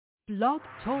Blog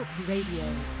Talk Radio.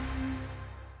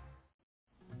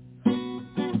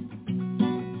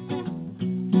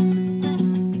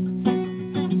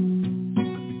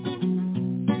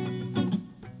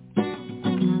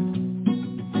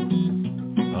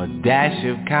 Dash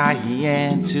of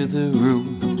cayenne to the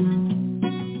root.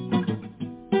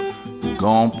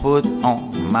 Gonna put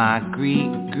on my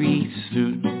grease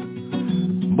suit.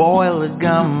 Boil a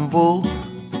gumbo,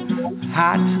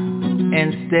 hot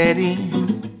and steady.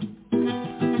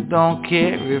 Don't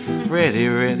care if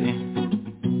ready.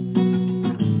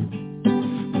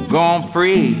 Gonna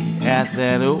pray at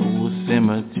that old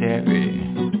cemetery.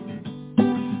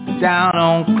 Down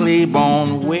on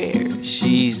Claiborne where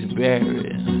she's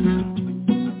buried.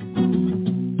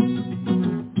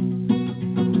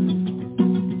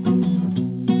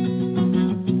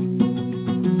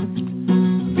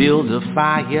 Build a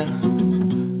fire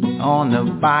on the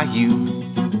bayou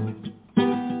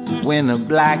when a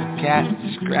black cat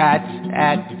scratched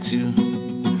at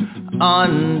 2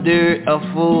 under a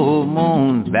full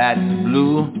moon that's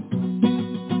blue.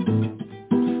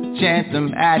 Chant the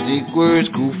magic words,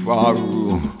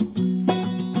 Kufaru.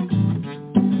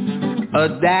 A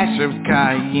dash of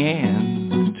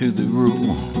cayenne to the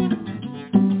root.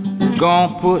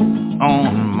 Gonna put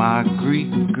on my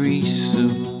grease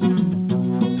suit.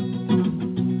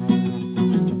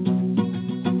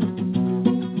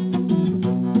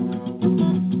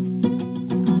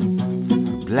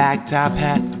 Black top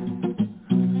hat,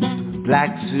 black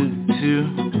suit too.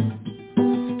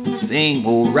 Same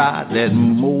old ride that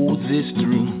Moses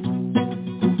threw.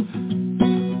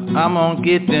 I'm gonna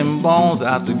get them bones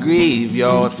out the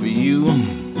graveyard for you.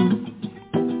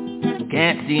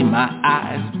 Can't see my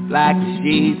eyes, black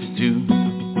shades too.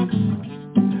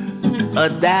 A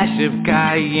dash of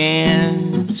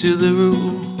cayenne to the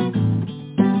root.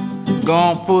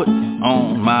 Gonna put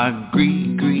on my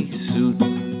grease suit.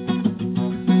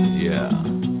 Yeah.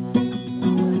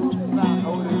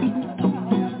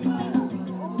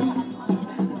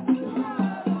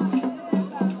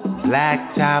 Black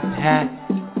top hat,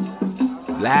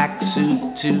 black suit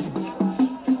too.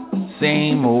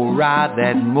 Same old ride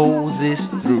that Moses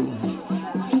threw.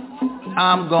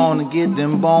 I'm gonna get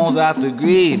them bones out the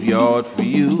graveyard for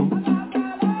you.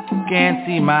 Can't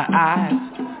see my eyes,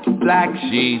 black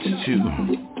shades too.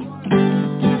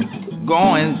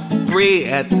 Go and pray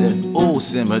at the old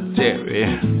cemetery.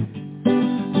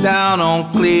 Down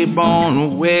on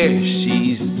Claiborne where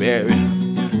she's buried.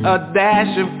 A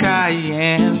dash of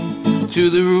cayenne to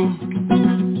the root.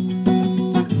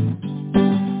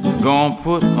 Gonna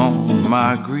put on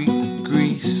my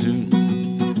grease suit.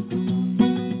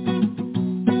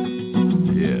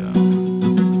 Yeah.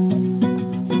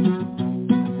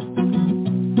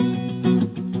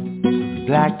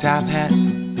 Black top hat,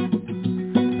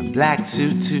 black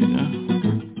suit too.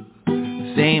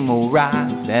 Same old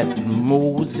ride that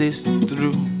Moses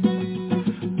threw.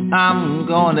 I'm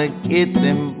gonna get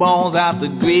them bones out the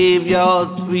graveyard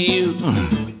for you.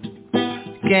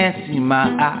 Can't see my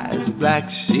eyes, black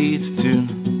shades too.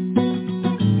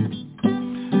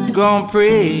 Gonna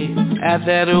pray at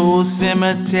that old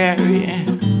cemetery.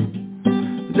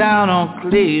 Down on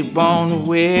Claiborne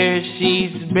where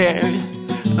she's buried.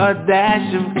 A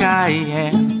dash of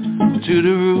cayenne to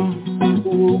the root.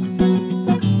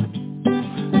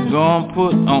 Gonna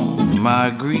put on my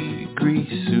grease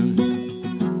suit.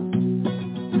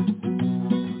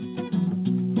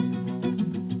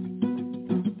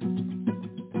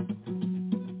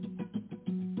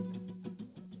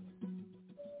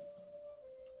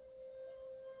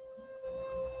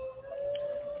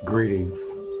 Greetings,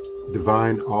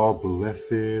 divine, all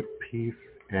blessed peace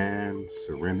and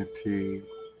serenity.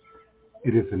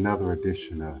 It is another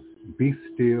edition of Be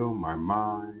Still, My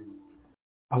Mind.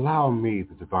 Allow me,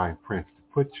 the Divine Prince, to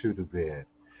put you to bed.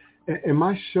 And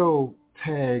my show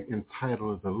tag and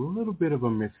title is a little bit of a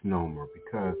misnomer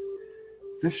because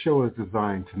this show is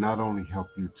designed to not only help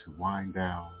you to wind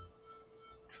down,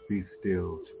 to be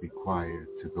still, to be quiet,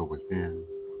 to go within,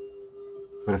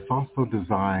 but it's also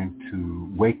designed to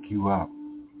wake you up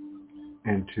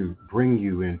and to bring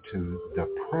you into the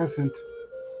present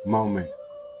moment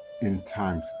in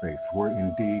time-space where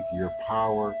indeed your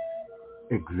power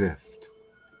exists.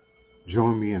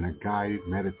 Join me in a guided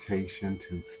meditation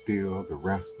to still the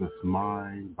restless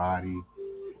mind, body,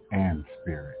 and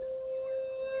spirit.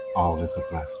 All is a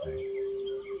blessing.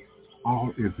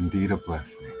 All is indeed a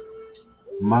blessing.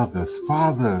 Mothers,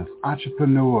 fathers,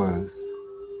 entrepreneurs,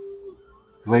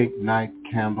 late night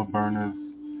candle burners,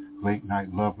 late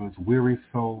night lovers, weary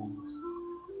souls,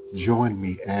 join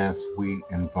me as we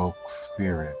invoke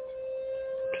spirit,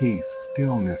 peace,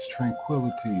 stillness,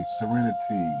 tranquility,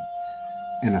 serenity,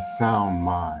 in a sound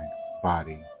mind,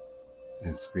 body,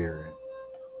 and spirit.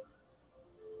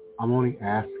 I'm only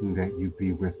asking that you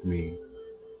be with me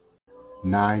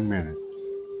 9 minutes.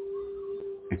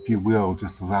 If you will,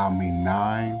 just allow me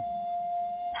 9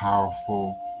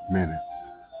 powerful minutes.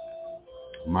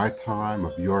 My time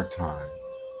of your time.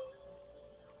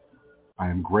 I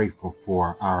am grateful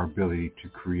for our ability to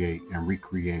create and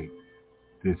recreate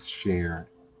this shared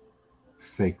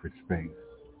sacred space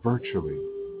virtually,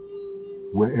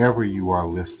 wherever you are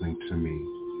listening to me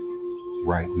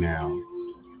right now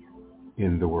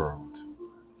in the world.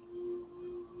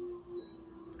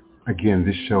 Again,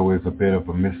 this show is a bit of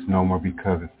a misnomer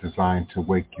because it's designed to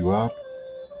wake you up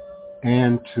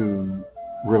and to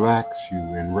relax you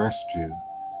and rest you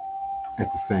at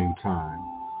the same time.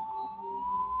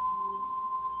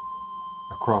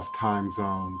 Across time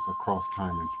zones, across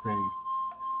time and space,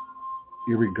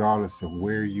 irregardless of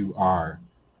where you are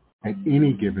at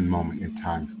any given moment in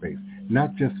time and space.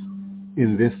 Not just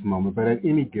in this moment, but at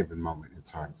any given moment in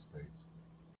time and space.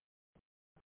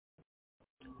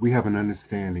 We have an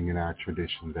understanding in our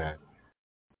tradition that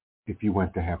if you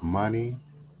want to have money,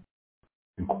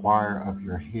 inquire of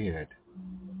your head.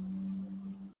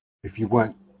 If you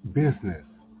want business,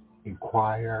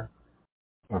 inquire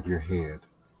of your head.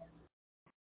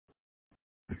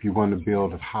 If you want to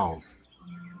build a house,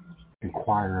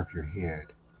 inquire of your head.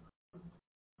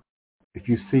 If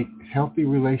you seek healthy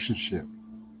relationship,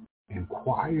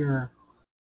 inquire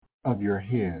of your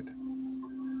head.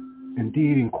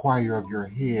 Indeed, inquire of your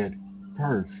head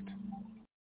first.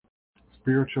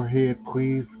 Spiritual head,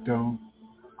 please don't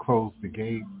close the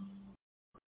gate.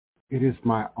 It is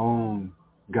my own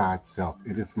God self.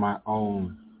 It is my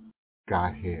own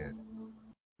Godhead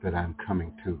that I'm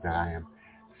coming to, that I am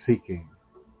seeking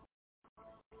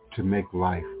to make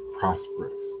life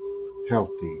prosperous,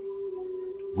 healthy,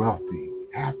 wealthy,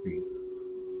 happy,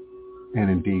 and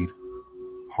indeed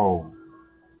whole.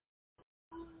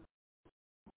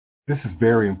 This is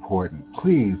very important.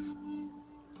 Please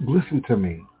listen to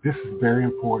me. This is very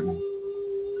important.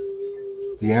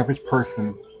 The average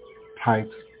person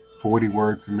types 40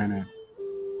 words a minute.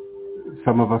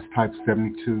 Some of us type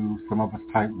 72. Some of us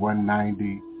type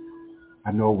 190.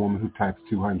 I know a woman who types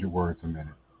 200 words a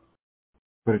minute.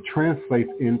 But it translates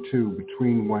into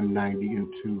between 190 and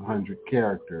 200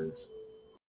 characters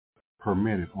per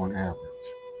minute on average.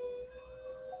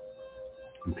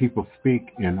 And people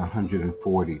speak in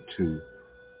 140 to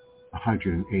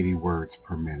 180 words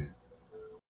per minute.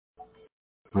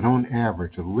 But on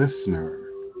average, a listener,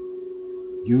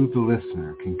 you the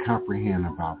listener, can comprehend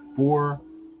about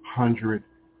 400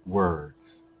 words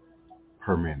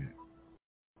per minute.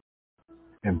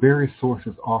 And various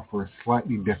sources offer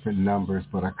slightly different numbers,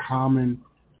 but a common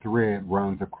thread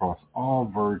runs across all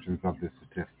versions of this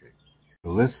statistic.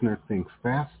 The listener thinks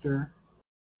faster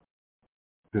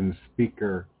than the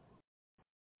speaker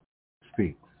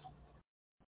speaks.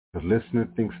 The listener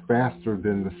thinks faster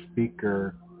than the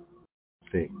speaker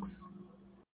thinks.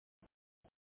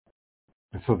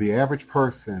 And so the average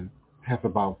person has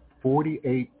about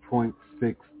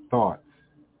 48.6 thoughts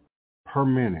per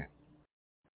minute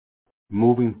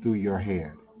moving through your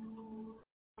head.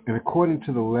 And according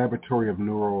to the Laboratory of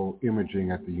Neural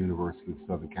Imaging at the University of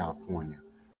Southern California,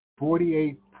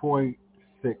 48.6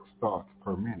 thoughts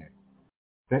per minute.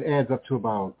 That adds up to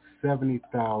about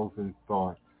 70,000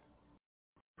 thoughts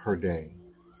per day.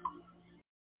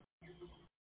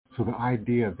 So the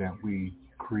idea that we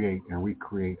create and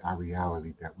recreate our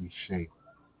reality, that we shape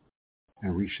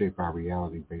and reshape our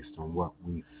reality based on what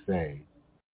we say.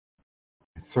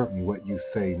 And certainly what you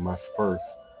say must first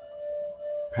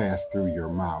pass through your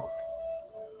mouth,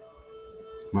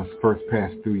 must first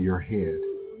pass through your head,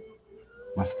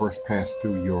 must first pass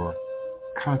through your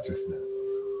consciousness.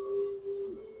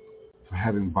 So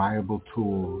having viable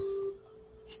tools,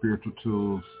 spiritual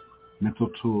tools, mental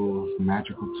tools,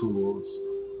 magical tools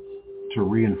to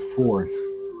reinforce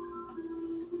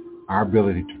our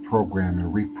ability to program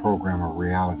and reprogram a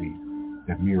reality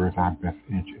that mirrors our best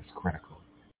interest is critical.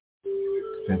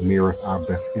 That mirrors our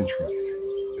best interest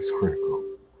is critical.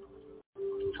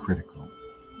 It's critical.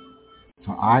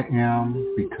 So I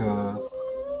am because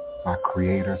our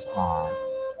creators are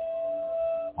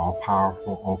all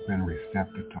powerful, open,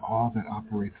 receptive to all that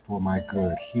operates for my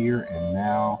good here and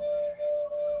now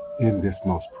in this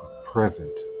most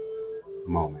present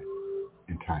moment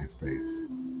in time space.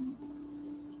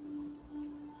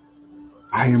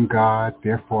 I am God,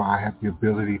 therefore I have the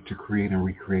ability to create and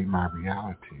recreate my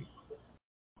reality.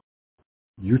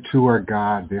 You too are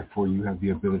God, therefore you have the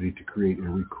ability to create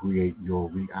and recreate your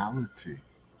reality.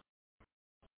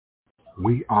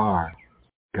 We are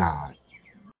God.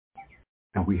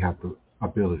 and we have the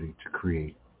ability to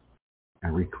create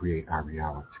and recreate our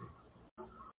reality.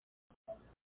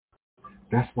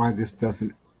 That's why this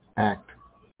doesn't act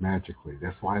magically.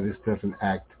 That's why this doesn't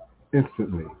act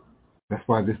instantly. That's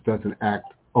why this doesn't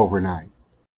act overnight.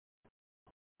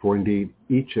 For indeed,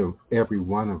 each of every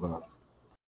one of us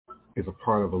is a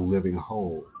part of a living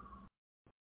whole.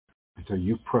 And so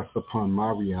you press upon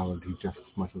my reality just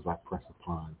as much as I press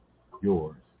upon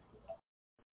yours.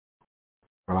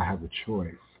 But I have a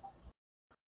choice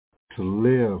to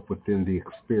live within the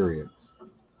experience.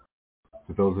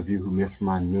 For those of you who missed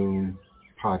my noon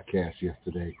podcast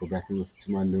yesterday, go back and listen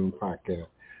to my noon podcast,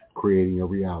 Creating a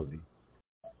Reality.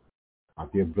 I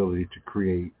have the ability to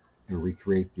create and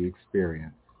recreate the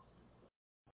experience,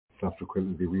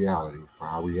 subsequently the reality. For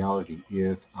our reality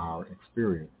is our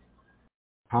experience.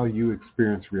 How you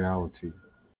experience reality,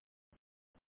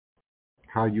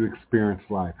 how you experience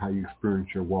life, how you experience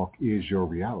your walk is your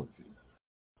reality.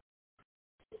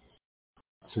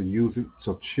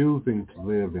 So choosing to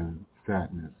live in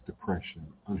sadness, depression,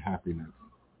 unhappiness,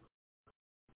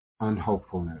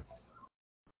 unhopefulness,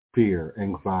 fear,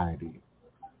 anxiety,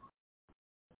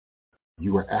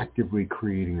 you are actively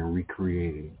creating and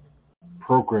recreating,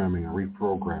 programming and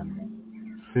reprogramming,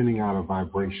 sending out a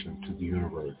vibration to the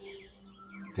universe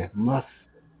that must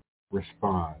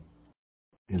respond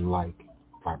in like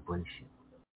vibration.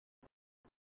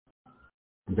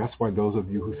 And that's why those of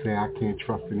you who say, I can't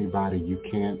trust anybody, you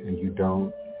can't and you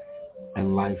don't,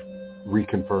 and life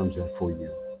reconfirms that for you.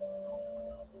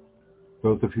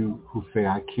 Those of you who say,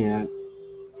 I can't,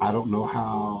 I don't know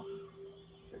how,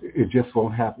 it just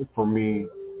won't happen for me,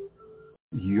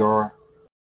 your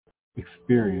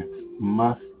experience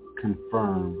must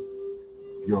confirm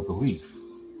your belief,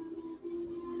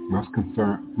 must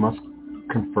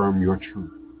confirm your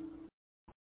truth.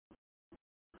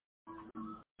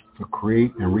 So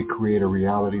create and recreate a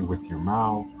reality with your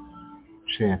mouth,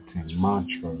 chanting,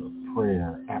 mantra,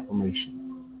 prayer, affirmation.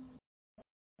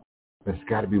 But it's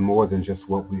got to be more than just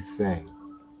what we say.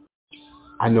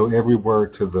 I know every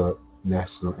word to the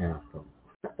national anthem,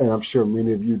 and I'm sure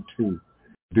many of you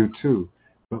do too.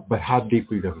 But how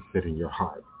deeply does it fit in your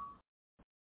heart?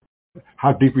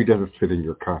 How deeply does it fit in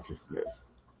your consciousness?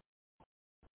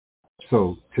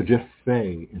 So to just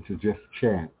say and to just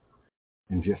chant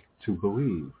and just to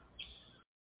believe.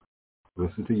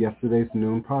 Listen to yesterday's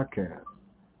noon podcast.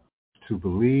 To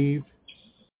believe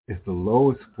is the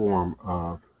lowest form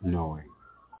of knowing.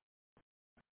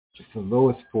 It's the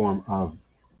lowest form of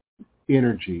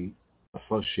energy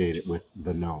associated with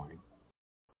the knowing.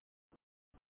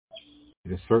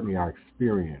 It is certainly our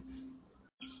experience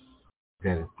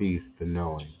that it feeds the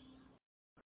knowing,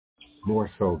 more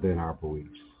so than our beliefs,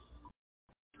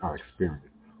 our experience.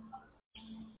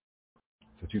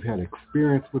 So if you've had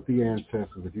experience with the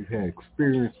ancestors, if you've had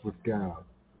experience with God,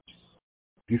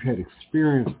 if you've had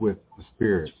experience with the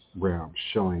spirit realm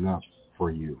showing up for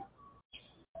you,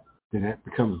 then that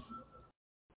becomes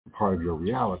part of your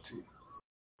reality.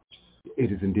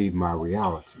 It is indeed my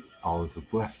reality. All is a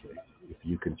blessing. If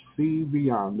you can see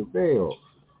beyond the veil.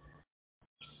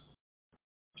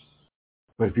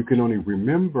 But if you can only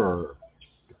remember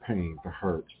the pain, the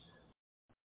hurt,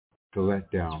 the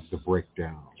letdown, the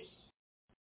breakdown,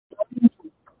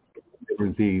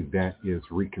 indeed that is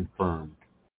reconfirmed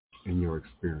in your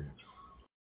experience.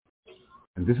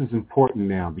 And this is important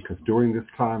now because during this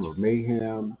time of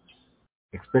mayhem,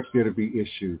 expect there to be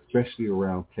issues, especially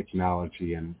around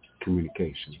technology and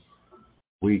communication.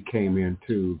 We came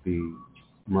into the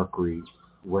Mercury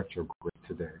retrograde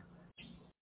today,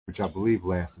 which I believe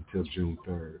lasts until June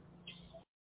 3rd.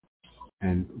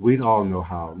 And we all know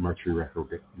how Mercury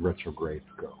retrogrades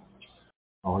go.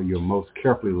 All your most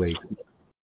carefully laid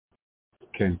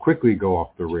can quickly go off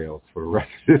the rails for the rest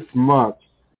of this month.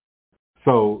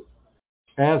 So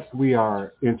as we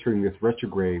are entering this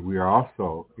retrograde, we are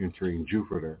also entering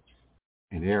Jupiter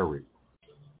in Aries.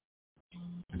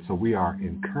 And so we are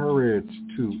encouraged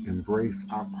to embrace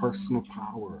our personal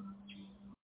power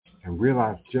and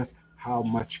realize just how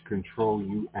much control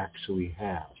you actually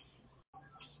have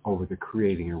over the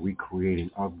creating and recreating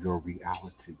of your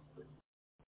reality.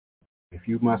 If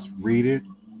you must read it,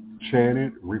 chant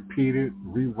it, repeat it,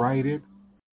 rewrite it,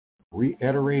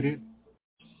 reiterate it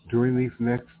during these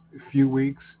next few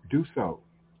weeks, do so.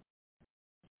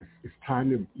 It's time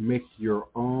to make your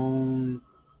own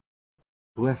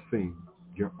blessing,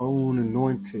 your own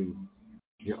anointing,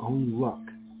 your own luck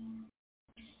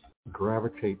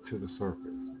gravitate to the surface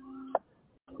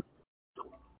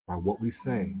by what we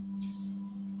say.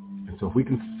 And so if we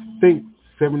can think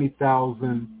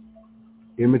 70,000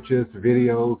 images,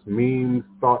 videos, memes,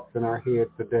 thoughts in our head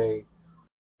today,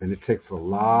 And it takes a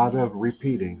lot of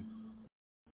repeating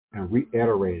and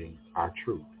reiterating our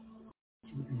truth.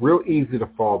 It's real easy to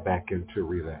fall back into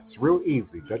relapse. Real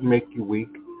easy. Doesn't make you weak.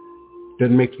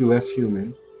 Doesn't make you less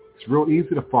human. It's real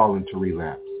easy to fall into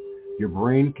relapse. Your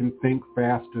brain can think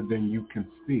faster than you can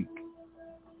speak.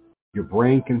 Your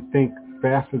brain can think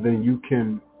faster than you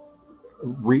can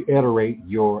reiterate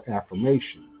your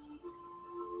affirmation.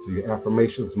 So your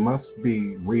affirmations must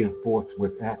be reinforced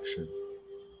with action,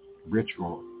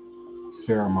 ritual,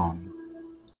 ceremony,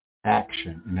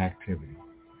 action, and activity.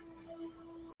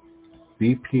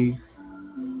 Be peace,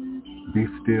 be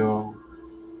still,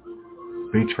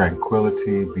 be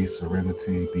tranquility, be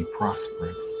serenity, be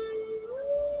prosperous,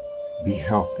 be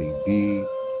healthy, be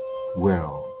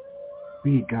well,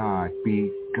 be God,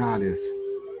 be goddess,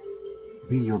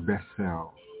 be your best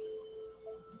self.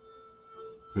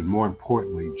 But more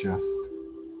importantly, just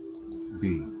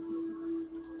be.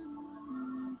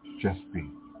 Just be.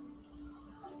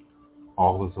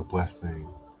 All is a blessing.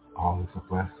 All is a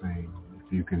blessing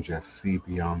if you can just see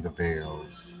beyond the veils.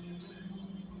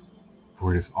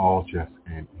 For it is all just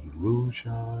an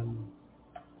illusion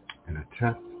and a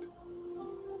test,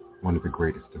 one of the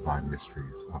greatest divine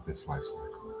mysteries of this life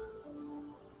cycle.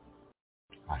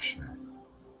 Ashe.